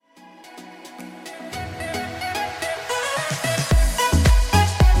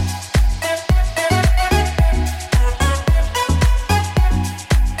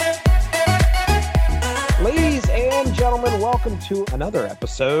welcome to another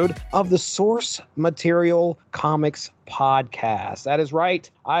episode of the Source Material Comics Podcast. That is right.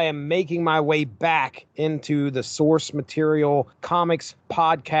 I am making my way back into the Source Material Comics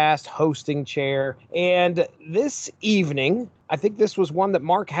Podcast hosting chair. And this evening, I think this was one that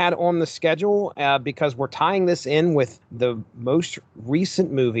Mark had on the schedule because we're tying this in with the most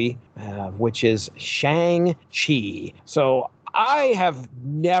recent movie, which is Shang-Chi. So I have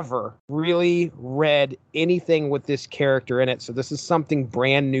never really read anything with this character in it, so this is something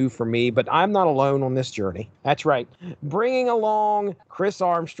brand new for me, but I'm not alone on this journey. That's right. Bringing along Chris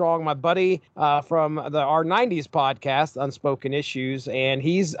Armstrong, my buddy from our 90s podcast, Unspoken Issues, and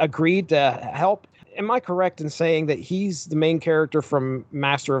he's agreed to help. Am I correct in saying that he's the main character from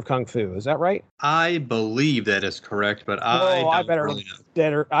Master of Kung Fu? Is that right? I believe that is correct, but I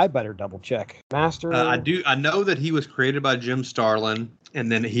better double check. Master. I know that he was created by Jim Starlin,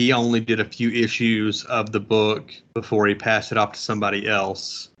 and then he only did a few issues of the book before he passed it off to somebody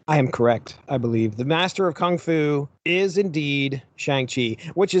else. I am correct, I believe. The Master of Kung Fu is indeed Shang-Chi,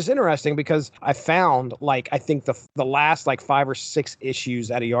 which is interesting because I found, I think the last, 5 or 6 issues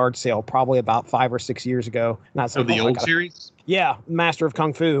at a yard sale, probably about 5 or 6 years ago. The old series? Yeah, Master of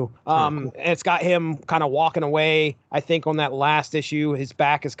Kung Fu. Cool. It's got him kind of walking away. I think on that last issue, his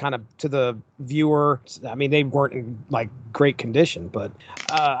back is kind of to the viewer. I mean, they weren't in great condition, but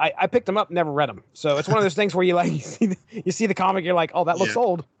I picked them up, never read them. So it's one of those things where you see the comic, you're like, oh, that looks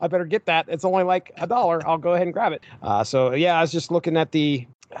old. I better get that. It's only $1. I'll go ahead and grab it. So yeah, I was just looking at the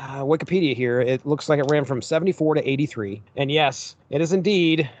Wikipedia here. It looks like it ran from 74 to 83. And yes, it is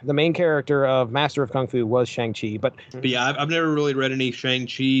indeed the main character of Master of Kung Fu was Shang-Chi. But yeah, I've never really read any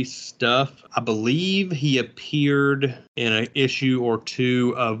Shang-Chi stuff. I believe he appeared in an issue or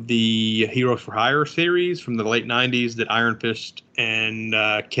two of the Heroes for Hire series from the late 90s that Iron Fist and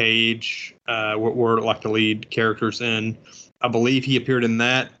Cage were the lead characters in. I believe he appeared in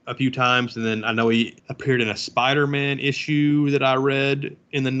that a few times, and then I know he appeared in a Spider-Man issue that I read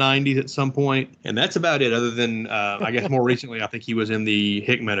in the 90s at some point, and that's about it, other than, I guess more recently, I think he was in the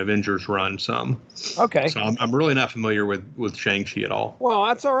Hickman Avengers run some. Okay. So I'm really not familiar with Shang-Chi at all. Well,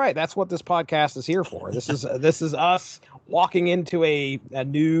 that's all right. That's what this podcast is here for. This is us walking into a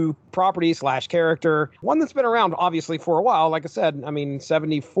new property / character, one that's been around, obviously, for a while. Like I said,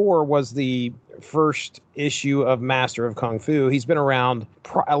 74 was the first issue of Master of Kung Fu. He's been around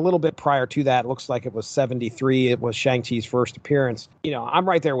a little bit prior to that. It looks like it was 73. It was Shang-Chi's first appearance. I'm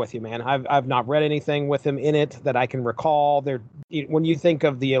right there with you, man. I've not read anything with him in it that I can recall. When you think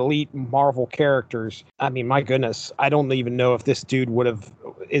of the elite Marvel characters, my goodness, I don't even know if this dude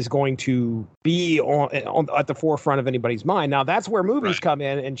is going to be at the forefront of anybody's mind. Now, that's where movies come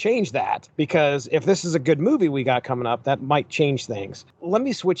in and change that, because if this is a good movie we got coming up, that might change things. Let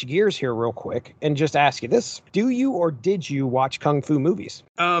me switch gears here real quick and just ask you this. Do you or did you watch Kung Fu movies?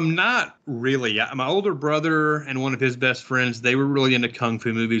 Not really. My older brother and one of his best friends, they were really into Kung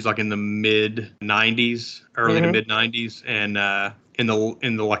Fu movies in the mid 90s, early to mid 90s. And in the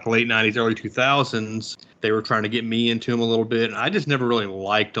late 90s, early 2000s, they were trying to get me into them a little bit. And I just never really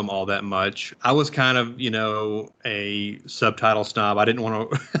liked them all that much. I was kind of, a subtitle snob. I didn't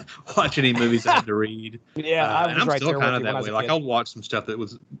want to watch any movies I had to read. Yeah, I was and I'm right still there kind with of you that way. I'll watch some stuff that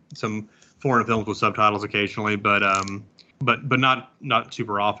was some foreign films with subtitles occasionally, but not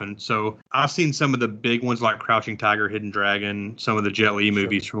super often. So I've seen some of the big ones like Crouching Tiger, Hidden Dragon, some of the Jet Li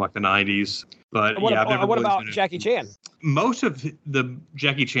movies from the 90s. But what, I've never. What about Jackie Chan? Most of the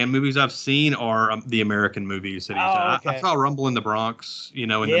Jackie Chan movies I've seen are the American movies that he's done. Okay. I saw Rumble in the Bronx, in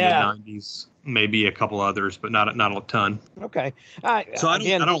the mid 90s. Maybe a couple others, but not a ton. Okay. So I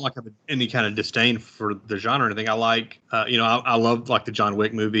don't have any kind of disdain for the genre or anything. I like, I love the John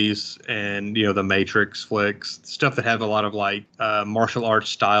Wick movies and, the Matrix flicks, stuff that have a lot of martial arts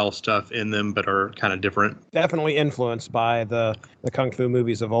style stuff in them, but are kind of different. Definitely influenced by the Kung Fu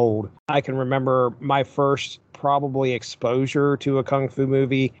movies of old. I can remember my first probably exposure to a Kung Fu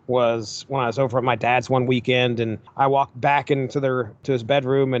movie was when I was over at my dad's one weekend, and I walked back into his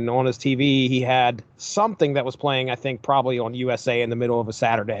bedroom, and on his TV he had something that was playing, I think probably on USA in the middle of a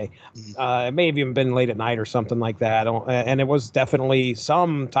Saturday. It may have even been late at night or something like that, and it was definitely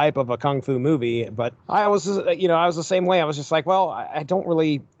some type of a Kung Fu movie. But I was the same way. I was just like, well, I don't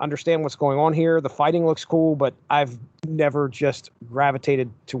really understand what's going on here. The fighting looks cool, but I've never just gravitated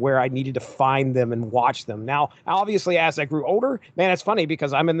to where I needed to find them and watch them. Now, obviously, as I grew older, man, it's funny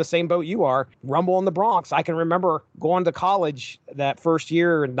because I'm in the same boat you are. Rumble in the Bronx. I can remember going to college that first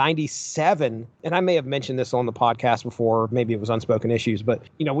year in '97, and I may have mentioned this on the podcast before. Maybe it was Unspoken Issues, but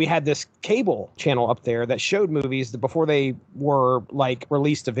we had this cable channel up there that showed movies before they were like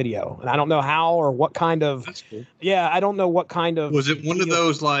released to video, and I don't know how or what kind of. That's cool. Yeah, I don't know what kind of. Was it one of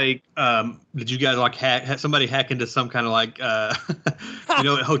those like? Did you guys like had somebody hack into some kind of like?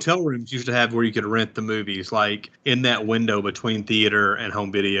 Hotel rooms used to have where you could rent the movies like in that window between theater and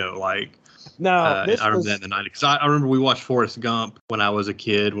home video, like. No, I remember that in the 90s. Because I remember we watched Forrest Gump when I was a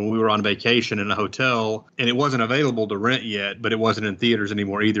kid, when we were on vacation in a hotel, and it wasn't available to rent yet, but it wasn't in theaters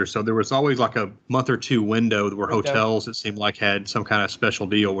anymore either. So there was always like a month or two window where hotels, it seemed like, had some kind of special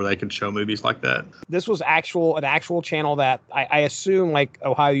deal where they could show movies like that. This was an actual channel that I assume like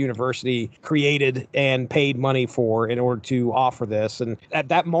Ohio University created and paid money for in order to offer this. And at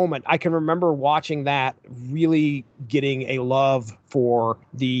that moment, I can remember watching that, really getting a love for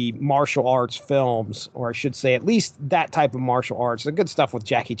the martial arts films, or I should say at least that type of martial arts. The good stuff with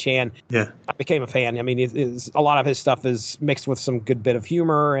Jackie Chan. Yeah. I became a fan. I mean, a lot of his stuff is mixed with some good bit of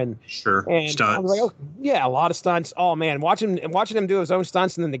humor and stunts. I was like, oh, yeah, a lot of stunts. Oh man, watching him do his own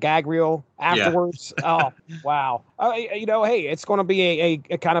stunts and then the gag reel afterwards. Oh, wow. Hey, it's going to be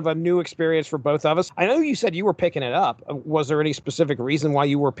a kind of a new experience for both of us. I know you said you were picking it up. Was there any specific reason why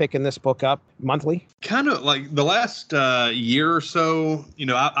you were picking this book up monthly? Kind of like the last year or so.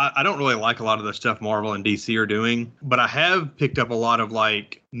 I don't really like a lot of the stuff Marvel and DC are doing, but I have picked up a lot of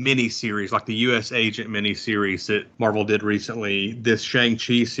like mini series, like the U.S. Agent mini series that Marvel did recently. This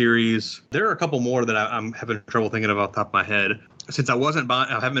Shang-Chi series. There are a couple more that I'm having trouble thinking of off the top of my head. Since I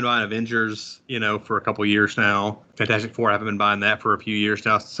haven't been buying Avengers, for a couple years now. Fantastic Four, I haven't been buying that for a few years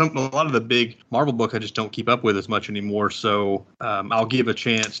now. A lot of the big Marvel books I just don't keep up with as much anymore. So I'll give a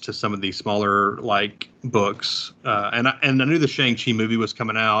chance to some of these smaller like books. And I knew the Shang-Chi movie was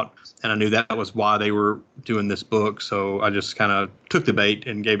coming out, and I knew that was why they were doing this book. So I just kind of took the bait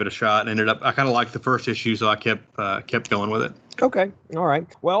and gave it a shot, and I kind of liked the first issue, so I kept going with it. Okay. All right.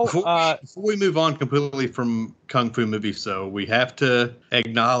 Well, before we move on completely from Kung Fu movies, so we have to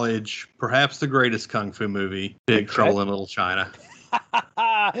acknowledge perhaps the greatest Kung Fu movie, Big Trouble in Little China.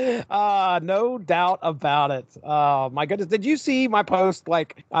 No doubt about it. Oh my goodness. Did you see my post?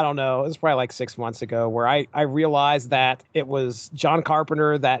 Like, I don't know, it was probably like 6 months ago, where I realized that it was John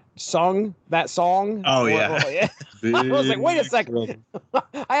Carpenter that sung that song. Oh yeah. I was like, wait a second.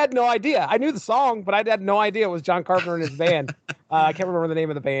 I had no idea. I knew the song, but I had no idea it was John Carpenter and his band. I can't remember the name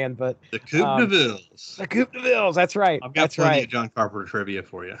of the band, but the Coupe de Villes. The Coupe de Villes. That's right. I've got plenty of John Carpenter trivia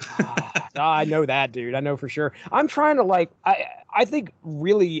for you. I know that, dude. I know for sure. I'm trying to I think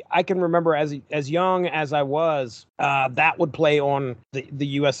really I can remember as young as I was, that would play on the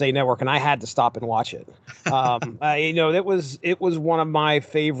USA Network, and I had to stop and watch it. It was one of my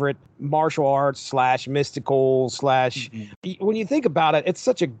favorite martial arts / mystical / when you think about it, it's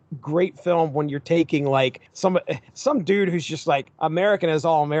such a great film when you're taking like some dude who's just like American as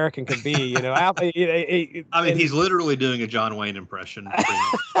all American could be, I mean, he's literally doing a John Wayne impression.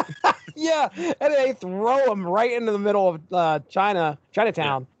 Yeah, and they throw him right into the middle of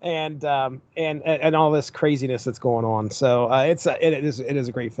Chinatown, and all this craziness that's going on. So it is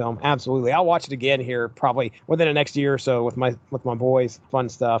a great film. Absolutely, I'll watch it again here probably within the next year or so with my boys. Fun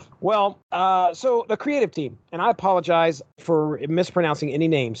stuff. Well, so the creative team, and I apologize for mispronouncing any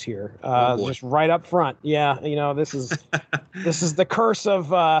names here. Just right up front. Yeah, this is the curse of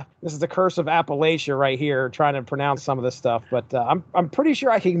Appalachia right here, trying to pronounce some of this stuff. But I'm pretty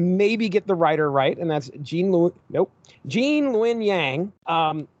sure I can maybe get the writer right, and that's Gene Luen Yang.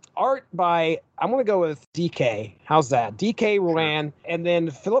 Art by, I'm going to go with DK. How's that? DK Rouen, and then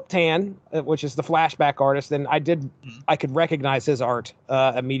Philip Tan, which is the flashback artist. And I could recognize his art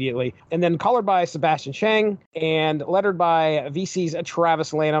immediately. And then colored by Sebastian Chang and lettered by VC's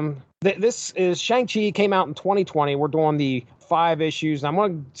Travis Lanham. This is Shang-Chi, came out in 2020. We're doing the 5 issues. I'm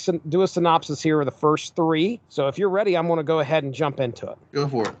going to do a synopsis here of the first 3. So if you're ready, I'm going to go ahead and jump into it. Go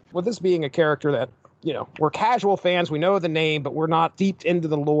for it. With this being a character that, we're casual fans. We know the name, but we're not deep into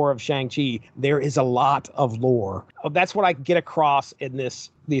the lore of Shang-Chi. There is a lot of lore. That's what I get across in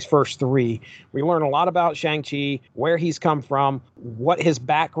these first 3. We learn a lot about Shang-Chi, where he's come from, what his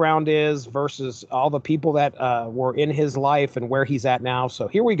background is versus all the people that were in his life and where he's at now. So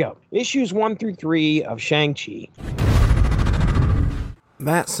here we go. Issues 1 through 3 of Shang-Chi.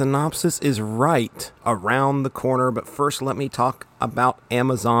 That synopsis is right around the corner, but first let me talk about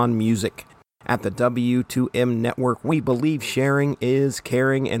Amazon Music. At the W2M Network, we believe sharing is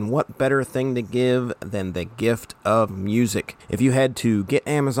caring, and what better thing to give than the gift of music. If you head to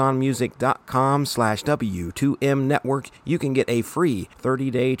getamazonmusic.com/W2M Network, you can get a free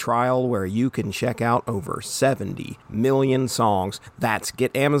 30-day trial where you can check out over 70 million songs. That's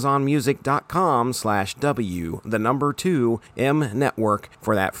getamazonmusic.com/W2M Network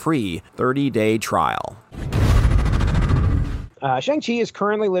for that free 30-day trial. Shang-Chi is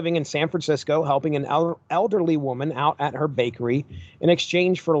currently living in San Francisco, helping an elderly woman out at her bakery in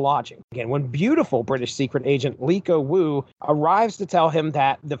exchange for lodging. Again, when beautiful British secret agent Liko Wu arrives to tell him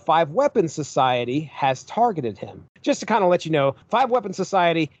that the Five Weapons Society has targeted him. Just to kind of let you know, Five Weapons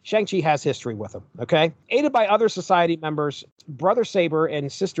Society, Shang-Chi has history with them, okay? Aided by other society members, Brother Saber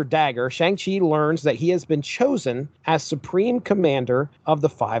and Sister Dagger, Shang-Chi learns that he has been chosen as Supreme Commander of the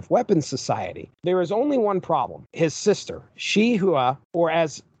Five Weapons Society. There is only one problem. His sister, Shi-Hua, or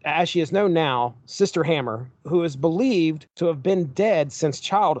as she is known now, Sister Hammer, who is believed to have been dead since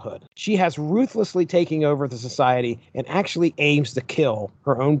childhood. She has ruthlessly taken over the society and actually aims to kill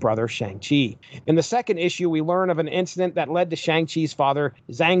her own brother, Shang-Chi. In the second issue, we learn of an incident that led to Shang-Chi's father,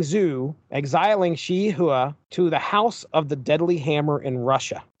 Zhang Zu, exiling Shi-Hua to the House of the Deadly Hammer in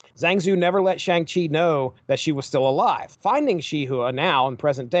Russia. Zhang Zu never let Shang-Chi know that she was still alive. Finding Shi-Hua now in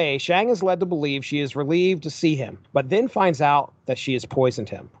present day, Shang is led to believe she is relieved to see him, but then finds out that she has poisoned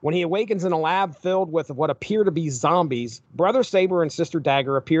him. When he awakens in a lab filled with what appear to be zombies, Brother Saber and Sister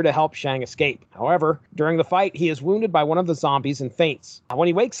Dagger appear to help Shang escape. However, during the fight, he is wounded by one of the zombies and faints. When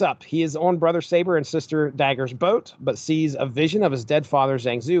he wakes up, he is on Brother Saber and Sister Dagger's boat, but sees a vision of his dead father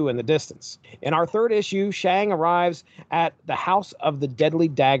Zhang Zu in the distance. In our third issue, Shang arrives at the House of the Deadly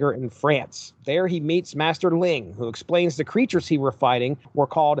Dagger in France. There he meets Master Ling, who explains the creatures he were fighting were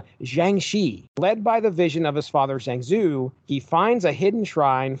called Jiangshi. Led by the vision of his father Zhang Zu, he finds a hidden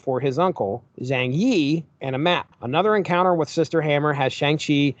shrine for his uncle, Zhang Yi, and a map. Another encounter with Sister Hammer has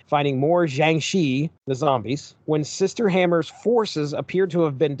Shang-Chi fighting more Jiangshi, the zombies. When Sister Hammer's forces appear to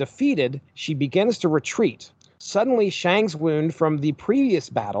have been defeated, she begins to retreat. Suddenly, Shang's wound from the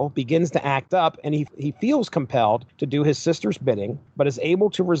previous battle begins to act up, and he feels compelled to do his sister's bidding, but is able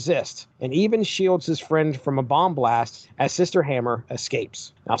to resist, and even shields his friend from a bomb blast as Sister Hammer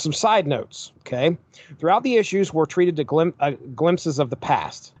escapes. Now, some side notes, okay? Throughout the issues, we're treated to glimpses of the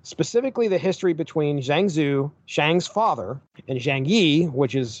past, specifically the history between Zhang Zu, Shang's father, and Zhang Yi,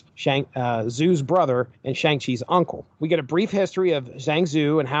 which is Zu's brother and Shang-Chi's uncle. We get a brief history of Zhang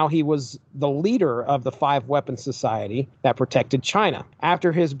Zu and how he was the leader of the Five Weapons Society that protected China.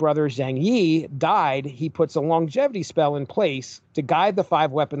 After his brother Zhang Yi died, he puts a longevity spell in place to guide the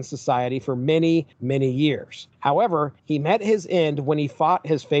Five Weapons Society for many, many years. However, he met his end when he fought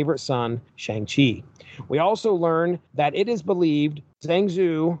his favorite son, Shang-Chi. We also learn that it is believed Zhang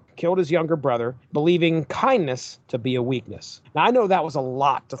Zu killed his younger brother, believing kindness to be a weakness. Now, I know that was a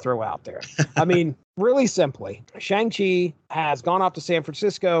lot to throw out there. I mean, really simply, Shang-Chi has gone off to San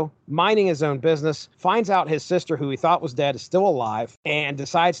Francisco, minding his own business, finds out his sister, who he thought was dead, is still alive, and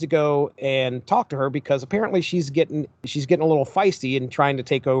decides to go and talk to her because apparently she's getting a little feisty and trying to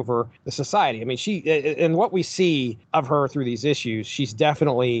take over the society. I mean, and what we see of her through these issues, she's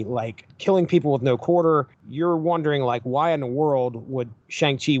definitely like killing people with no quarter. You're wondering, like, why in the world would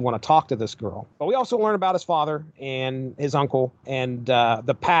Shang-Chi want to talk to this girl? But we also learn about his father and his uncle and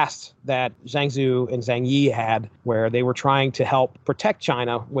the past that Zhang Zu and Zhang Yi had, where they were trying to help protect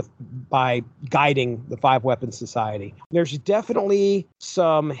China by guiding the Five Weapons Society. There's definitely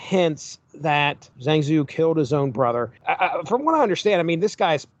some hints that Zhang Zu killed his own brother. From what I understand, I mean, this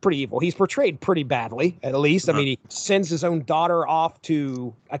guy's pretty evil. He's portrayed pretty badly, at least. I mean, he sends his own daughter off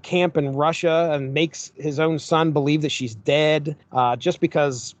to a camp in Russia and makes his own son believe that she's dead just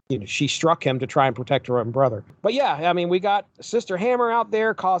because, she struck him to try and protect her own brother. But yeah, I mean, we got Sister Hammer out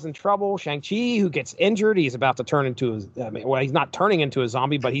there causing trouble. Shang-Chi, who gets injured, he's about to turn into he's not turning into a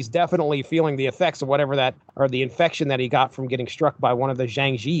zombie, but he's definitely feeling the effects of the infection that he got from getting struck by one of the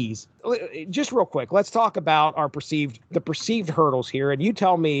Zhang Jis. Just real quick, let's talk about the perceived hurdles here, and you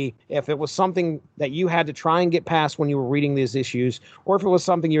tell me if it was something that you had to try and get past when you were reading these issues, or if it was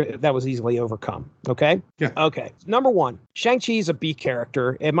something that was easily overcome. Okay? Yeah. Okay. Number one, Shang-Chi is a B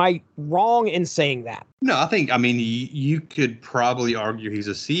character. Am I wrong in saying that? No, I mean, you could probably argue he's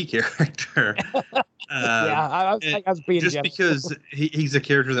a C character. Yeah, I was being just generous. because he's a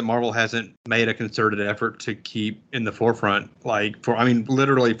character that Marvel hasn't made a concerted effort to keep in the forefront,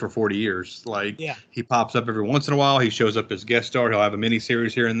 literally for 40 years. Like, Yeah. he pops up every once in a while. He shows up as guest star. He'll have a mini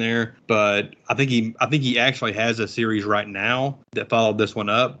series here and there. But I think he actually has a series right now that followed this one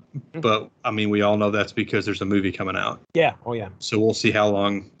up. But I mean, we all know that's because there's a movie coming out. Yeah. Oh yeah. So we'll see how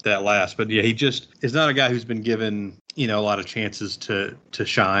long that lasts. But yeah, he just is not a guy who's been given, a lot of chances to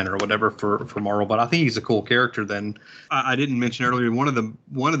shine or whatever for Marvel. But I think he's a cool character. Then I didn't mention earlier, one of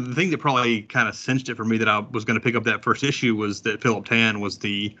the things that probably kind of cinched it for me that I was going to pick up that first issue was that Philip Tan was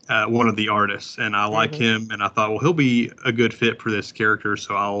the one of the artists, and I like him, and I thought, well, he'll be a good fit for this character,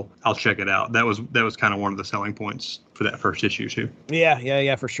 so I'll check it out. That was kind of one of the selling points for that first issue too.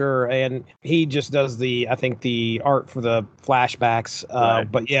 Yeah, for sure. And he just does the art for the flashbacks. Right.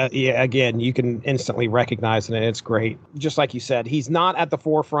 But yeah, again, you can instantly recognize it, and it's great. Just like you said, he's not at the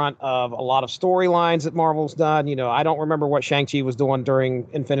forefront of a lot of storylines that Marvel's done. I don't remember what Shang-Chi was doing during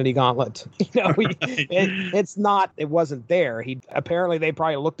Infinity Gauntlet. It wasn't there. Apparently they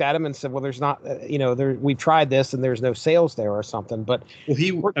probably looked at him and said, well, there's not, we've tried this and there's no sales there or something. But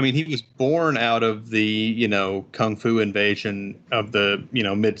he was born out of the, Kung Fu invasion of the,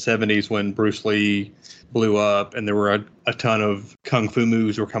 mid 70s when Bruce Lee blew up, and there were a ton of kung fu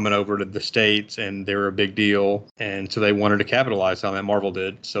movies were coming over to the States, and they were a big deal, and so they wanted to capitalize on that. Marvel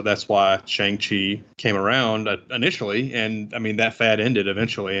did, so that's why Shang-Chi came around initially, and I mean that fad ended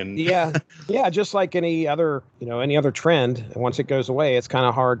eventually. And yeah, just like any other trend, once it goes away, it's kind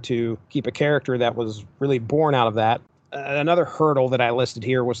of hard to keep a character that was really born out of that. Another hurdle that I listed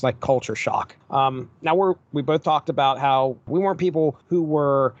here was like culture shock. Now we both talked about how we weren't people who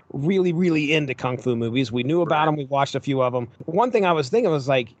were really, really into kung fu movies. We knew about them. We watched a few of them. One thing I was thinking was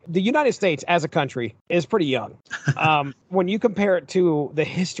like the United States as a country is pretty young. When you compare it to the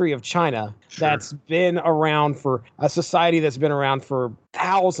history of China, that's been around for a society that's been around for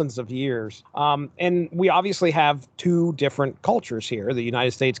thousands of years. And we obviously have two different cultures here, the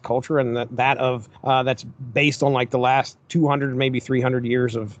United States culture and that of that's based on like the last 200, maybe 300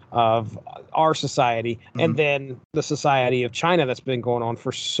 years of our society. And then the society of China that's been going on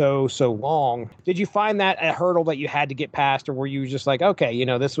for so long. Did you find that a hurdle that you had to get past, or were you just like, okay,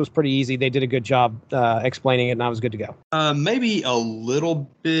 this was pretty easy. They did a good job explaining it and I was good to go? Maybe a little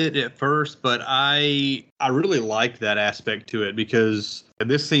bit at first, but I really liked that aspect to it because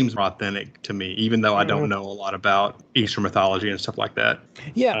this seems authentic to me, even though I don't know a lot about Eastern mythology and stuff like that.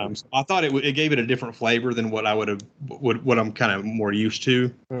 Yeah. So I thought it gave it a different flavor than what I'm kind of more used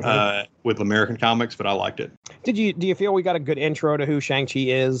to with American comics, but I liked it. Do you feel we got a good intro to who Shang-Chi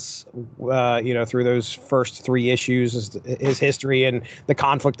is, through those first 3 issues, his history and the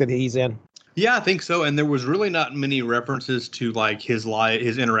conflict that he's in? Yeah, I think so. And there was really not many references to like his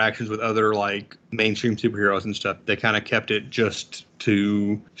interactions with other like mainstream superheroes and stuff. They kind of kept it just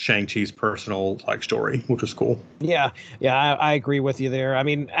to Shang-Chi's personal like story, which was cool. Yeah, I agree with you there. I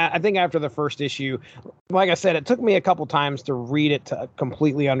mean, I think after the first issue, like I said, it took me a couple times to read it to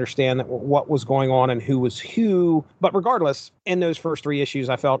completely understand what was going on and who was who. But regardless, in those first 3 issues,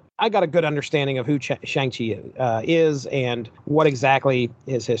 I felt I got a good understanding of who Shang-Chi is and what exactly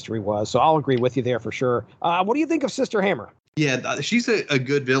his history was. So I'll agree with you there for sure. What do you think of Sister Hammer? Yeah, she's a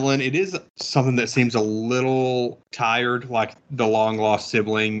good villain. It is something that seems a little tired, like the long lost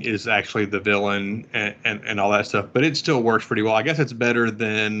sibling is actually the villain and all that stuff, but it still works pretty well. I guess it's better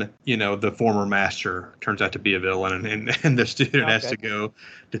than, the former master turns out to be a villain and the student has to go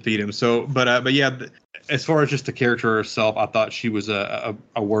defeat him. So, but yeah, as far as just the character herself, I thought she was a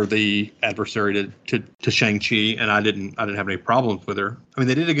worthy adversary to Shang-Chi, and I didn't have any problems with her. I mean,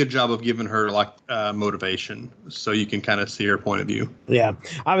 they did a good job of giving her like motivation, so you can kind of see her point of view. Yeah,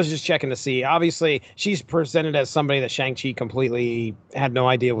 I was just checking to see. Obviously, she's presented as somebody that Shang-Chi completely had no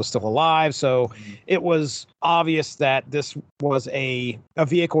idea was still alive, so it was obvious that this was a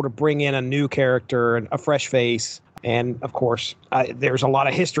vehicle to bring in a new character and a fresh face. And of course, there's a lot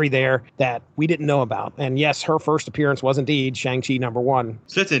of history there that we didn't know about. And yes, her first appearance was indeed Shang-Chi #1.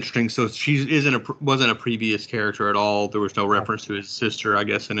 So that's interesting. So she wasn't a previous character at all. There was no reference to his sister, I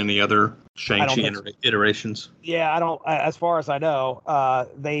guess, in any other Shang-Chi iterations. Yeah, I don't. As far as I know,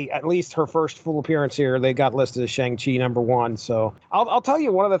 they at least her first full appearance here, they got listed as Shang-Chi #1. So I'll tell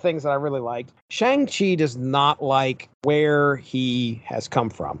you one of the things that I really liked. Shang-Chi does not like where he has come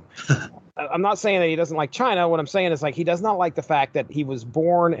from. I'm not saying that he doesn't like China. What I'm saying is like he does not like the fact that he was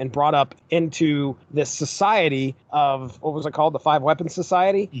born and brought up into this society of, what was it called? The 5 Weapons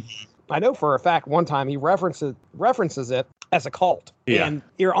Society. Mm-hmm. I know for a fact one time he references it as a cult. Yeah. And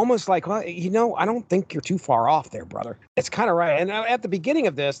you're almost like, well, I don't think you're too far off there, brother. It's kind of right. And at the beginning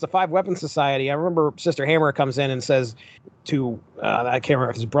of this, the Five Weapons Society, I remember Sister Hammer comes in and says to, I can't remember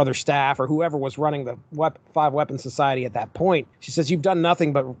if it's brother Staff or whoever was running the Five Weapons Society at that point. She says, you've done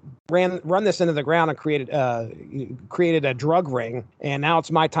nothing but run this into the ground and created a drug ring. And now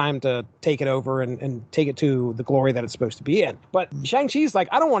it's my time to take it over and take it to the glory that it's supposed to be in. But Shang-Chi's like,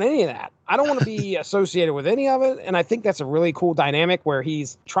 I don't want any of that. I don't want to be associated with any of it. And I think that's a really cool dynamic where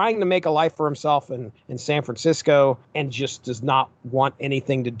he's trying to make a life for himself in San Francisco and just does not want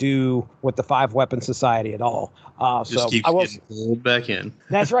anything to do with the Five Weapons Society at all. Just keeps getting pulled back in.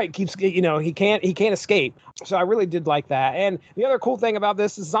 That's right. He can't escape. So I really did like that. And the other cool thing about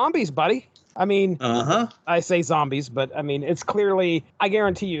this is zombies, buddy. I mean, I say zombies, but I mean, it's clearly, I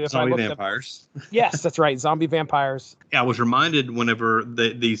guarantee you, if zombie I looked vampires. Yes, that's right. Zombie vampires. Yeah, I was reminded whenever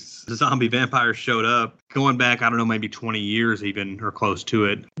these zombie vampires showed up, going back, I don't know, maybe 20 years even, or close to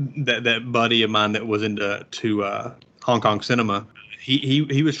it, that buddy of mine that was into Hong Kong cinema,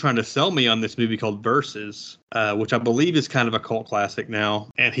 he was trying to sell me on this movie called Versus, which I believe is kind of a cult classic now.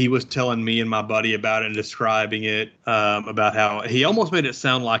 And he was telling me and my buddy about it and describing it, about how he almost made it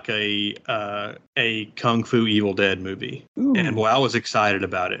sound like a Kung Fu Evil Dead movie. Ooh. And boy, I was excited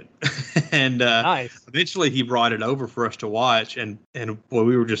about it. And Nice. eventually he brought it over for us to watch, and boy,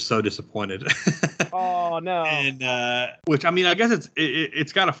 we were just so disappointed. Oh no. And which, I mean, I guess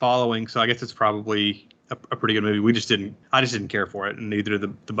it's got a following, so I guess it's probably a pretty good movie. I just didn't care for it, and neither did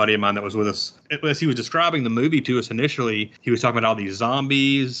the buddy of mine that was with us. As he was describing the movie to us initially, he was talking about all these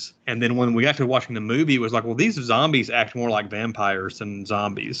zombies, and then when we got to watching the movie, it was like, well, these zombies act more like vampires than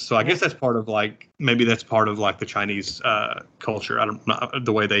zombies. So I guess that's part of the Chinese culture. I don't know,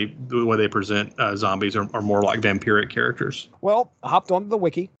 the way they present zombies are more like vampiric characters. Well, I hopped onto the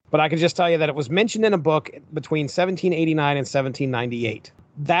wiki, but I can just tell you that it was mentioned in a book between 1789 and 1798.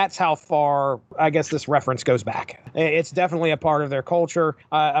 That's how far, I guess, this reference goes back. It's definitely a part of their culture.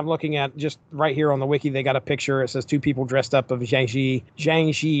 I'm looking at just right here on the wiki. They got a picture. It says two people dressed up of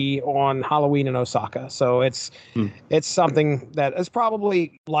Shang-Chi on Halloween in Osaka. So it's something that is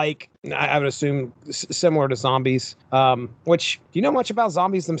probably like, I would assume, similar to zombies. Which, do you know much about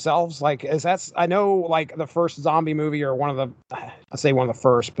zombies themselves? Like, I know like the first zombie movie, or one of the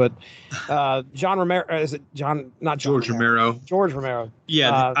first, but John Romero, is it John? Not John George Romero. George Romero.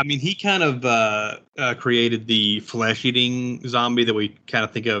 Yeah, I mean, he kind of created the flesh-eating zombie that we kind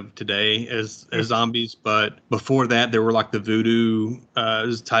of think of today as zombies. But before that, there were like the voodoo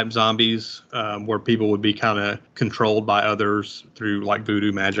type zombies, where people would be kind of controlled by others through like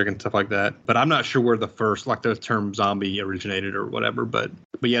voodoo magic and stuff like that. But I'm not sure where the first, like, the term zombie originated or whatever. But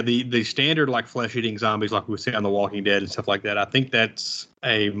yeah, the standard like flesh-eating zombies like we see on The Walking Dead and stuff like that, I think that's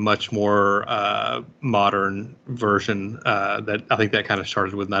a much more modern version that I think that kind of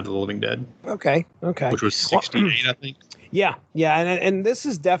started with Night of the Living Dead. Okay. Which was 68, I think. Yeah, and this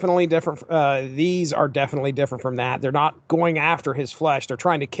is definitely different. These are definitely different from that. They're not going after his flesh. They're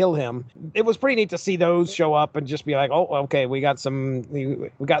trying to kill him. It was pretty neat to see those show up and just be like, oh, okay, we got some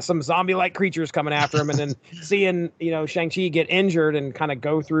zombie-like creatures coming after him, and then seeing Shang-Chi get injured and kind of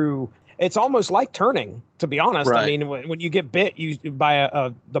go through. It's almost like Turning, to be honest. Right. I mean, when you get bit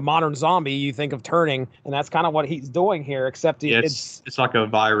by the modern zombie, you think of Turning, and that's kind of what he's doing here, except it's like a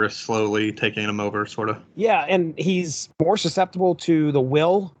virus slowly taking him over, sort of. Yeah, and he's more susceptible to the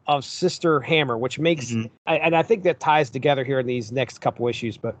will of Sister Hammer, which makes, and I think that ties together here in these next couple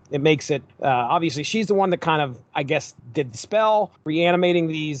issues, but it makes it, obviously, she's the one that kind of, I guess, did the spell, reanimating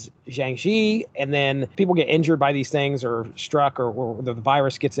these Shang-Chi, and then people get injured by these things or struck, or the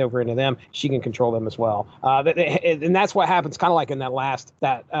virus gets over into them, she can control them as well. And that's what happens kind of like in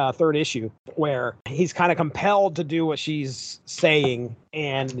that third issue, where he's kind of compelled to do what she's saying,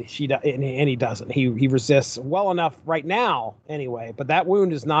 and he doesn't. He resists well enough right now anyway, but that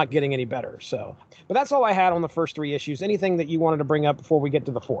wound is not getting any better. So, but that's all I had on the first three issues. Anything that you wanted to bring up before we get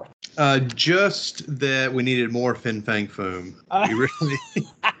to the fourth? Just that we needed more Fin Fang Foom.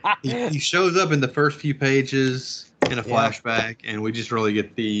 He shows up in the first few pages in a flashback, and we just really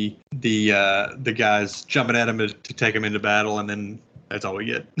get the guys jumping at him to take him into battle, and then that's all we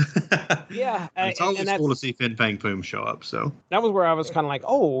get. Yeah. It's always cool to see Fin Fang Foom show up. So that was where I was kind of like,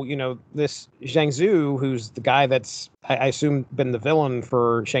 oh, this Zhang Zhu, who's the guy that's, I assume, been the villain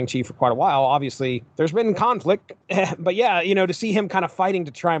for Shang-Chi for quite a while. Obviously, there's been conflict. But yeah, to see him kind of fighting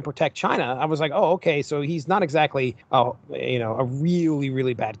to try and protect China, I was like, oh, okay, so he's not exactly, a really,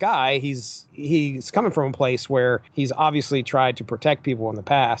 really bad guy. He's coming from a place where he's obviously tried to protect people in the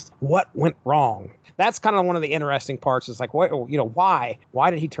past. What went wrong? That's kind of one of the interesting parts. Is like, why?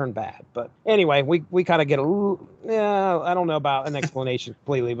 why did he turn bad? But anyway, we kind of get I don't know about an explanation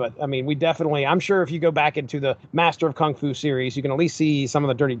completely, but I mean, I'm sure if you go back into the Master of Kung Fu series, you can at least see some of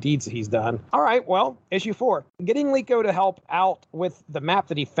the dirty deeds that he's done. All right, well, issue 4. Getting Liko to help out with the map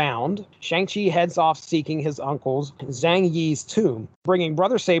that he found, Shang-Chi heads off seeking his uncle's Zhang Yi's tomb, bringing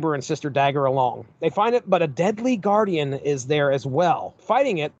Brother Saber and Sister Dagger along. They find it, but a deadly guardian is there as well.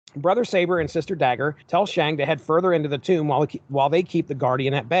 Fighting it, Brother Saber and Sister Dagger tell Shang to head further into the tomb while they keep the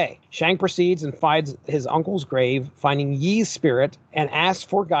Guardian at bay. Shang proceeds and finds his uncle's grave, finding Yi's spirit, and asks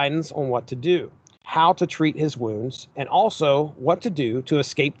for guidance on what to do, how to treat his wounds, and also what to do to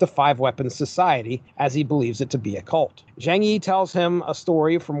escape the Five Weapons Society, as he believes it to be a cult. Zhang Yi tells him a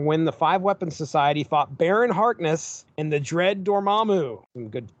story from when the Five Weapons Society fought Baron Harkness in the Dread Dormammu. Some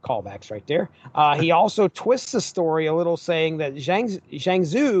good callbacks right there. He also twists the story a little, saying that Zhang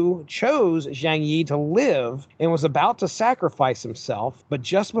Zhu chose Zhang Yi to live and was about to sacrifice himself, but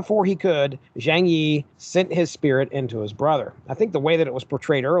just before he could, Zhang Yi sent his spirit into his brother. I think the way that it was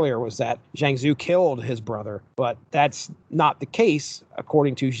portrayed earlier was that Zhang Zhu killed his brother, but that's not the case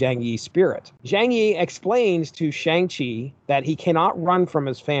according to Zhang Yi's spirit. Zhang Yi explains to Shang-Chi that he cannot run from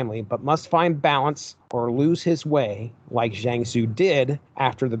his family, but must find balance or lose his way, like Zhang Zhu did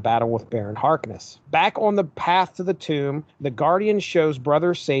after the battle with Baron Harkness. Back on the path to the tomb, the Guardian shows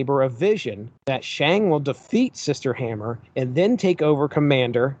Brother Saber a vision that Shang will defeat Sister Hammer and then take over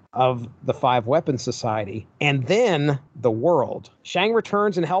commander of the Five Weapons Society, and then the world. Shang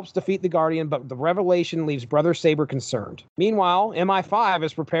returns and helps defeat the Guardian, but the revelation leaves Brother Saber concerned. Meanwhile, MI5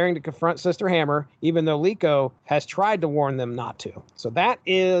 is preparing to confront Sister Hammer, even though Liko has tried to warn them not to. So that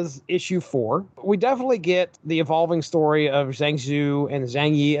is issue 4. We definitely get the evolving story of Zhang Zhu and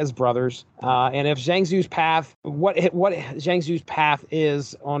Zhang Yi as brothers, and if Zhang Zhu's path, what Zhang Zhu's path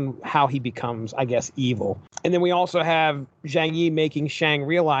is on how he becomes, I guess, evil. And then we also have Zhang Yi making Shang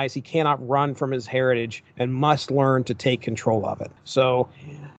realize he cannot run from his heritage and must learn to take control of it. So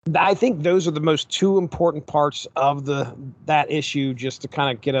I think those are the most 2 important parts of that issue, just to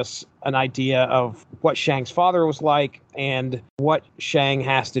kind of get us an idea of what Shang's father was like and what Shang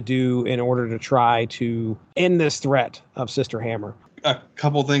has to do in order to try to end this threat of Sister Hammer. A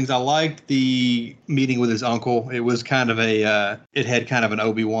couple things. I liked the meeting with his uncle. It was kind of it had kind of an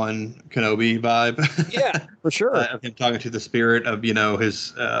Obi-Wan Kenobi vibe. Yeah, for sure. Of him talking to the spirit of,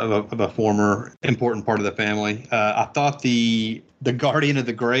 his of a former important part of the family. I thought the Guardian of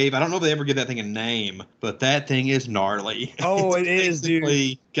the Grave, I don't know if they ever give that thing a name, but that thing is gnarly. Oh, it is,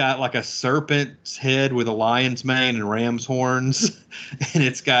 dude. Got like a serpent's head with a lion's mane and ram's horns, and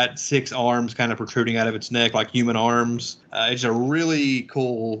it's got 6 arms kind of protruding out of its neck like human arms. It's a really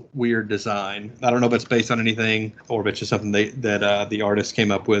cool, weird design. I don't know if it's based on anything or if it's just something that the artist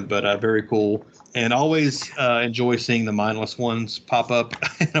came up with, but very cool. And always enjoy seeing the mindless ones pop up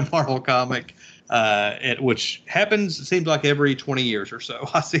in a Marvel comic. Which happens, it seems like every 20 years or so.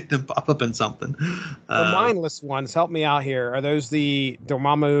 I see them pop up in something. The mindless ones, help me out here. Are those the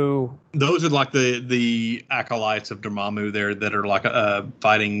Dormammu? Those are like the acolytes of Dormammu there that are like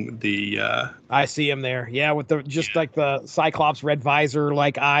fighting the... I see them there. Yeah, with like the Cyclops red visor,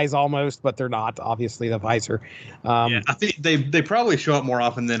 like eyes almost, but they're not, obviously, the visor. I think they probably show up more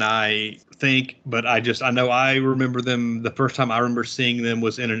often than I think, but I know I remember them. The first time I remember seeing them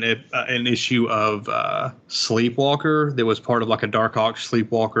was in an issue of Sleepwalker that was part of like a Darkhawk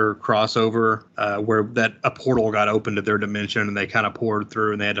Sleepwalker crossover where a portal got opened to their dimension and they kind of poured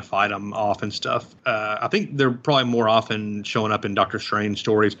through and they had to fight them off and stuff. I think they're probably more often showing up in Doctor Strange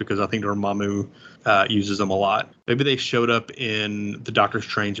stories because I think Dormammu uses them a lot. Maybe they showed up in the Doctor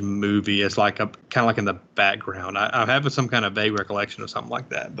Strange movie as like kind of like in the background. I have some kind of vague recollection of something like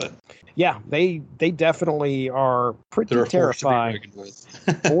that, but yeah, they definitely are pretty terrifying.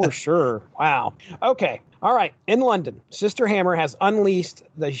 For sure. Wow. Okay. All right. In London, Sister Hammer has unleashed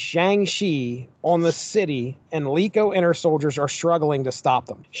the Shang-Chi on the city, and Liko inner soldiers are struggling to stop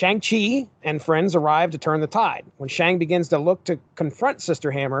them. Shang-Chi and friends arrive to turn the tide. When Shang begins to look to confront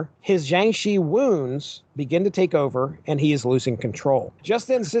Sister Hammer, his Shang-Chi wounds begin to take over, and he is losing control. Just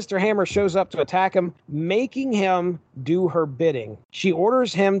then, Sister Hammer shows up to attack him, making him do her bidding. She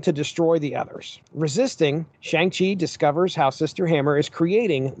orders him to destroy the others. Resisting, Shang-Chi discovers how Sister Hammer is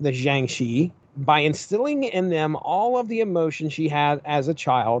creating the Shang-Chi by instilling in them all of the emotion she had as a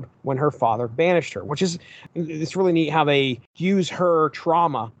child when her father banished her, which is, it's really neat how they use her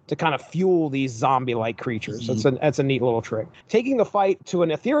trauma to kind of fuel these zombie-like creatures. That's a neat little trick. Taking the fight to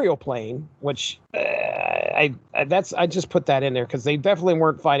an ethereal plane, which I just put that in there because they definitely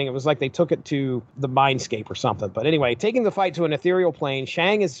weren't fighting. It was like they took it to the mindscape or something. But anyway, taking the fight to an ethereal plane,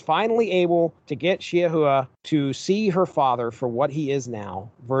 Shang is finally able to get Xiahua to see her father for what he is now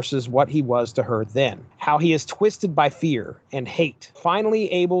versus what he was to her then. How he is twisted by fear and hate.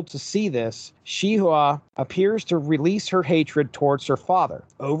 Finally able to see this, Xiahua appears to release her hatred towards her father,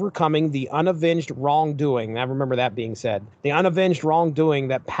 overcoming the unavenged wrongdoing. I remember that being said. The unavenged wrongdoing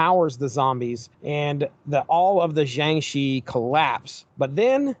that powers the zombies, and all of the Shang-Chi collapse. But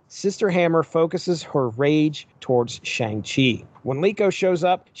then Sister Hammer focuses her rage towards Shang-Chi. When Liko shows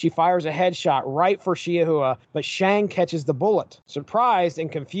up, she fires a headshot right for Xiahua, but Shang catches the bullet. Surprised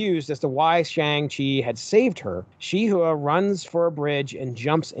and confused as to why Shang-Chi had saved her, Xiahua runs for a bridge and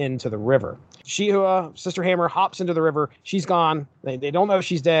jumps into the river. Xiahua, Sister Hammer, hops into the river. She's gone. They don't know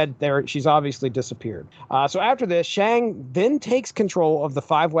she's dead. She's obviously disappeared. So after this, Shang then takes control of the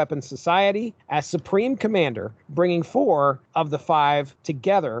Five Weapons Society as Supreme Commander, bringing 4 of the 5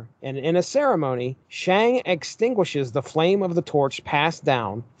 together. And in a ceremony, Shang extinguishes the flame of the torch passed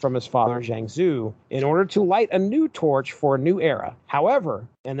down from his father Zhang Zu in order to light a new torch for a new era. However,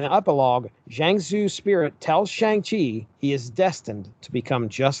 in the epilogue, Zhang Zu's spirit tells Shang-Chi he is destined to become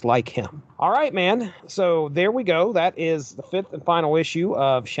just like him. All right, man. So there we go. That is the 5th and final issue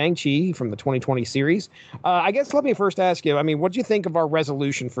of Shang-Chi from the 2020 series. I guess let me first ask you, I mean, what do you think of our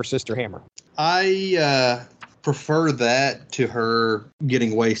resolution for Sister Hammer? I prefer that to her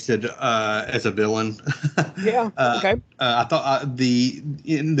getting wasted as a villain. Yeah. Okay. I thought the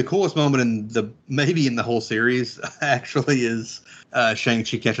coolest moment in the whole series actually is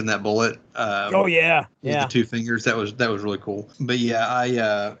Shang-Chi catching that bullet. Oh yeah, with the 2 fingers. That was really cool. But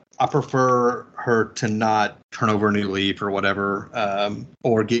yeah, I prefer her to not turn over a new leaf or whatever,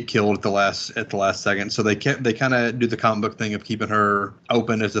 or get killed at the last second. So they kind of do the comic book thing of keeping her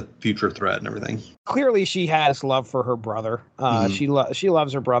open as a future threat and everything. Clearly, she has love for her brother. She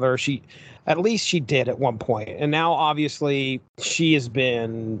loves her brother. At least she did at one point. And now, obviously, she has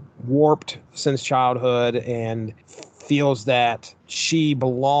been warped since childhood and feels that she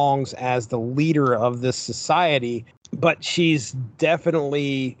belongs as the leader of this society. But she's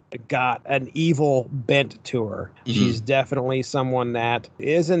definitely got an evil bent to her. Mm-hmm. She's definitely someone that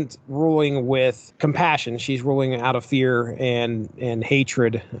isn't ruling with compassion. She's ruling out of fear and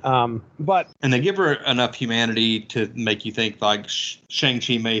hatred. And they give her enough humanity to make you think like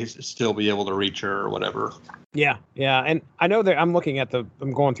Shang-Chi may still be able to reach her or whatever. Yeah. And I know that I'm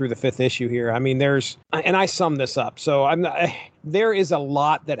going through the 5th issue here. I mean, and I sum this up. So there is a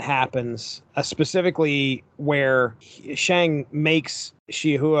lot that happens, specifically where Shang makes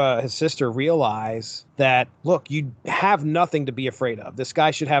Xiahua, his sister, realize that, look, you have nothing to be afraid of. This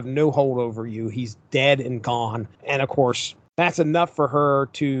guy should have no hold over you. He's dead and gone. And of course, that's enough for her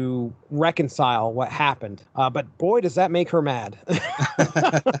to reconcile what happened. But boy, does that make her mad.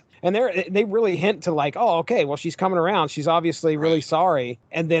 And they really hint to like, oh, okay, well, she's coming around. She's obviously really sorry.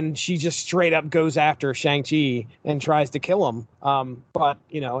 And then she just straight up goes after Shang-Chi and tries to kill him. But,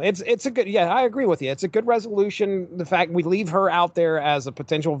 it's a good, I agree with you. It's a good resolution. The fact we leave her out there as a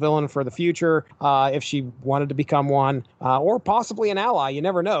potential villain for the future, if she wanted to become one, or possibly an ally. You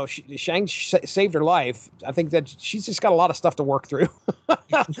never know. Shang saved her life. I think that she's just got a lot of stuff to work through.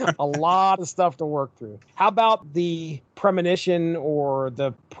 A lot of stuff to work through. How about the premonition or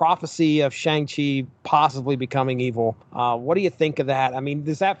the prophecy of Shang-Chi possibly becoming evil? What do you think of that? I mean,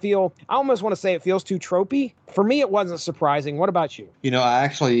 does that feel, I almost want to say it feels too tropey. For me, it wasn't surprising. What about you?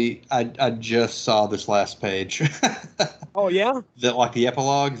 I just saw this last page. Oh, yeah? The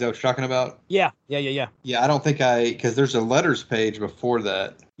epilogue, is that what you're talking about? Yeah. Yeah, I don't think because there's a letters page before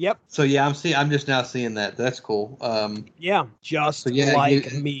that. Yep. So yeah, I'm just now seeing that. That's cool. Yeah,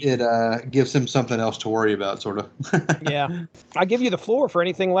 me. It gives him something else to worry about, sort of. Yeah. I give you the floor for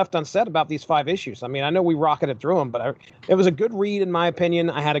anything left unsaid about these 5 issues. I mean, I know we rocketed through them, but it was a good read in my opinion.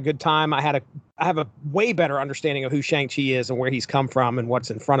 I had a good time. I have a way better understanding of who Shang-Chi is and where he's come from and what's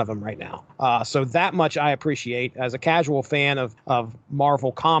in front of him right now. So that much I appreciate. As a casual fan of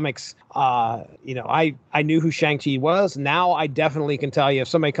Marvel Comics, I knew who Shang-Chi was. Now I definitely can tell you if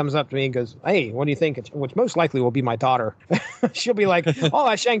somebody comes up to me and goes, hey, what do you think? Which most likely will be my daughter. She'll be like, oh,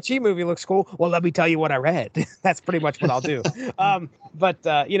 that Shang-Chi movie looks cool. Well, let me tell you what I read. That's pretty much what I'll do. But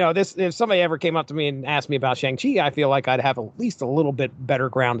if somebody ever came up to me and asked me about Shang-Chi, I feel like I'd have at least a little bit better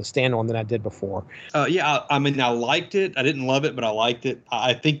ground to stand on than I did before. for. Yeah, I mean, I liked it. I didn't love it, but I liked it.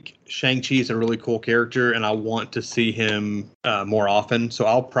 I think Shang-Chi is a really cool character, and I want to see him more often. So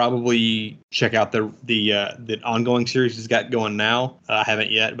I'll probably check out the ongoing series he's got going now. I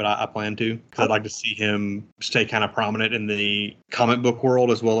haven't yet, but I plan to, because I'd like to see him stay kind of prominent in the comic book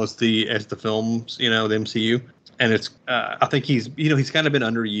world as well as the films, the MCU. And it's I think he's kind of been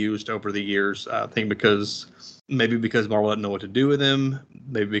underused over the years. I think because Marvel doesn't know what to do with him,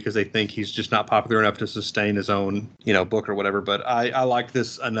 maybe because they think he's just not popular enough to sustain his own, book or whatever. But I like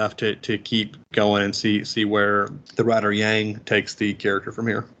this enough to keep going and see where the writer Yang takes the character from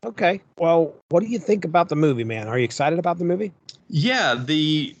here. Okay. Well, what do you think about the movie, man? Are you excited about the movie? Yeah,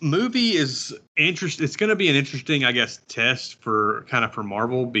 the movie is interesting. It's going to be an interesting, I guess, test for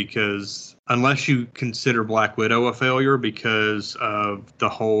Marvel, because unless you consider Black Widow a failure because of the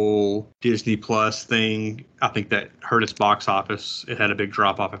whole Disney Plus thing, I think that hurt its box office. It had a big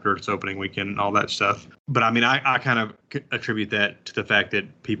drop off after its opening weekend and all that stuff. But I mean, I kind of attribute that to the fact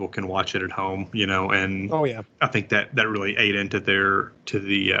that people can watch it at home, and oh yeah, I think that really ate into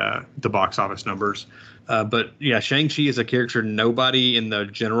the box office numbers. But yeah, Shang-Chi is a character nobody in the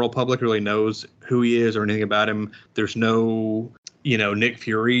general public really knows who he is or anything about him. There's no, Nick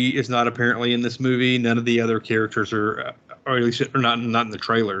Fury is not apparently in this movie. None of the other characters are, or at least are not in the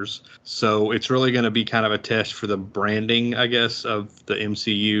trailers. So it's really going to be kind of a test for the branding, I guess, of the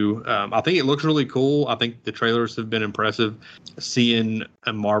MCU. I think it looks really cool. I think the trailers have been impressive. Seeing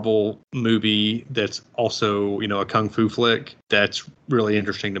a Marvel movie that's also, a kung fu flick, that's really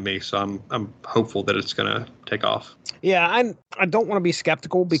interesting to me. So I'm hopeful that it's going to take off. Yeah, I don't want to be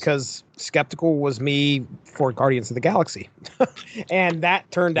skeptical, because skeptical was me for Guardians of the Galaxy. And that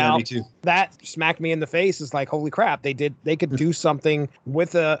turned out, me too. That smacked me in the face. It's like, holy crap, they could do something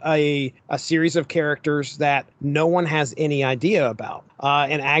with a series of characters that no one has any idea about,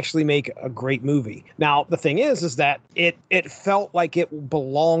 and actually make a great movie. Now, the thing is that it felt like it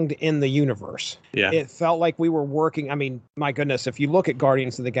belonged in the universe. Yeah. It felt like we were working. I mean, my goodness, if you look at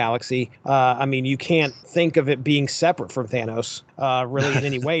Guardians of the Galaxy, you can't think of it being separate from Thanos, really in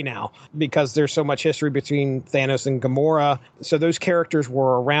any way now, because there's so much history between Thanos and Gamora. So those characters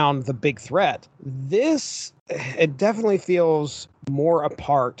were around the big threat. It definitely feels more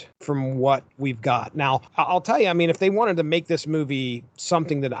apart from what we've got. Now, I'll tell you, if they wanted to make this movie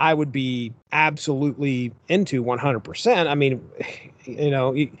something that I would be absolutely into 100%,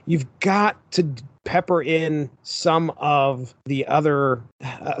 you've got to pepper in some of the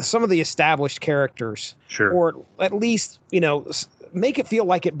established characters. Sure. Or at least, make it feel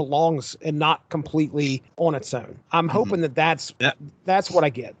like it belongs and not completely on its own. I'm hoping that's what I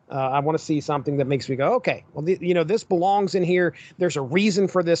get. I want to see something that makes me go, okay, well, this belongs in here. There's a reason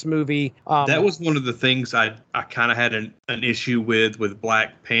for this movie. That was one of the things I kind of had an issue with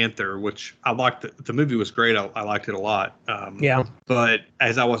Black Panther, which I liked. The movie was great. I liked it a lot. Yeah. But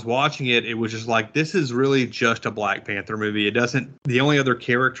as I was watching it, it was just like, this is really just a Black Panther movie. The only other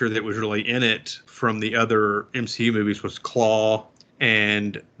character that was really in it from the other MCU movies was Claw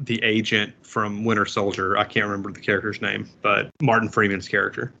and the agent from Winter Soldier. I can't remember the character's name, but Martin Freeman's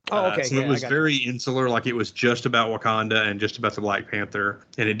character. Oh, okay. So it was very insular, like it was just about Wakanda and just about the Black Panther,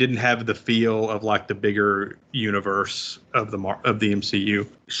 and it didn't have the feel of like the bigger universe of the MCU.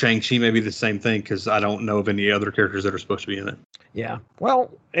 Shang-Chi may be the same thing, because I don't know of any other characters that are supposed to be in it. Yeah.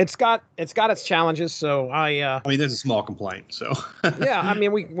 Well, it's got its challenges. So there's a small complaint. So yeah,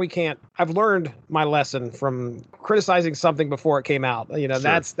 we can't. I've learned my lesson from criticizing something before it came out. Sure.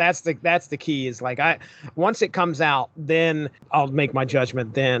 That's the key. Is like once it comes out, then I'll make my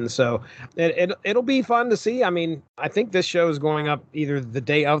judgment then. So it'll be fun to see. I think this show is going up either the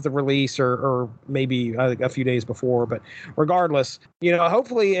day of the release or maybe a few days before. But regardless,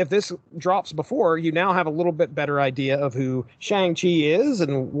 hopefully if this drops before, you now have a little bit better idea of who Shang-Chi is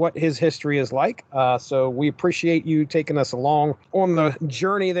and what his history is like. So we appreciate you taking us along on the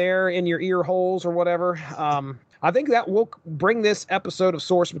journey there in your ear holes or whatever. I think that will bring this episode of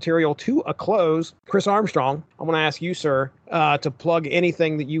Source Material to a close. Chris Armstrong, I'm going to ask you, sir, to plug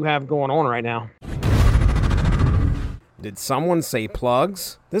anything that you have going on right now. Did someone say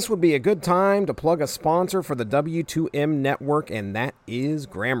plugs? This would be a good time to plug a sponsor for the W2M network, and that is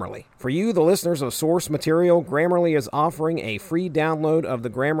Grammarly. For you, the listeners of Source Material, Grammarly is offering a free download of the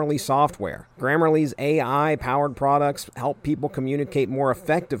Grammarly software. Grammarly's AI-powered products help people communicate more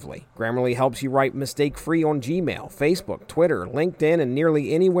effectively. Grammarly helps you write mistake-free on Gmail, Facebook, Twitter, LinkedIn, and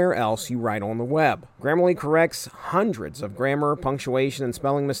nearly anywhere else you write on the web. Grammarly corrects hundreds of grammar, punctuation, and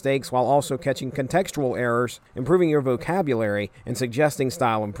spelling mistakes while also catching contextual errors, improving your vocabulary vocabulary and suggesting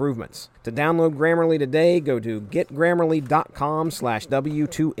style improvements. To download Grammarly today, go to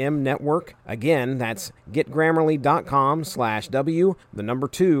getgrammarly.com/W2M Network. Again, that's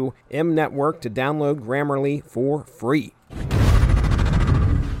getgrammarly.com/W2M Network to download Grammarly for free.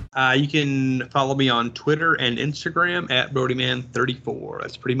 You can follow me on Twitter and Instagram at BrodyMan34.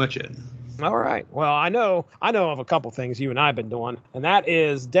 That's pretty much it. All right. Well, I know of a couple things you and I have been doing, and that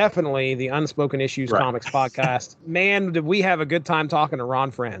is definitely the Unspoken Issues Comics podcast. Man, did we have a good time talking to Ron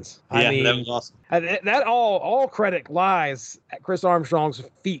Friends. I mean, that was awesome. That all credit lies at Chris Armstrong's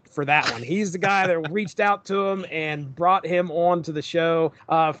feet for that one. He's the guy that reached out to him and brought him on to the show.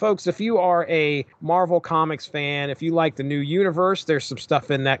 Folks, if you are a Marvel Comics fan, if you like the new universe, there's some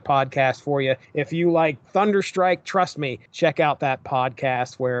stuff in that podcast for you. If you like Thunderstrike, trust me, check out that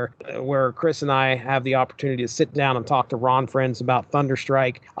podcast where Chris and I have the opportunity to sit down and talk to Ron Friends about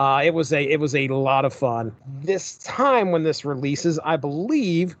Thunderstrike. It was a lot of fun. This time when this releases, I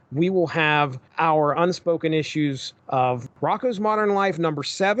believe we will have our Unspoken Issues of Rocko's Modern Life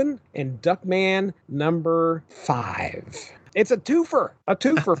 #7 and Duckman #5. It's a twofer,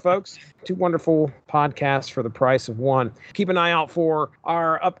 folks. Two wonderful podcasts for the price of one. Keep an eye out for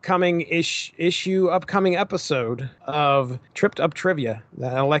our upcoming episode of Tripped Up Trivia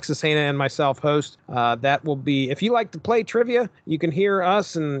that Alexis Hana and myself host. That will be, if you like to play trivia, you can hear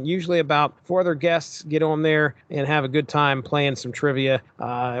us and usually about 4 other guests get on there and have a good time playing some trivia.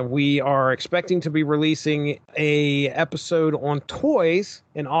 We are expecting to be releasing a episode on toys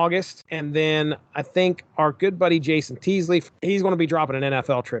in August, and then I think our good buddy Jason Teasley, he's going to be dropping an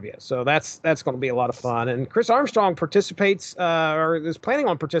NFL trivia. So that's going to be a lot of fun. And Chris Armstrong participates or is planning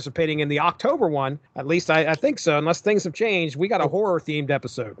on participating in the October one. At least I think so, unless things have changed. We got a horror-themed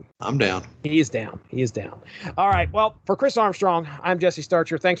episode. I'm down. He is down. All right. Well, for Chris Armstrong, I'm Jesse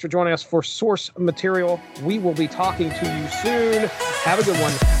Starcher. Thanks for joining us for Source Material. We will be talking to you soon. Have a good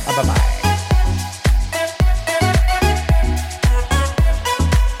one. Bye-bye.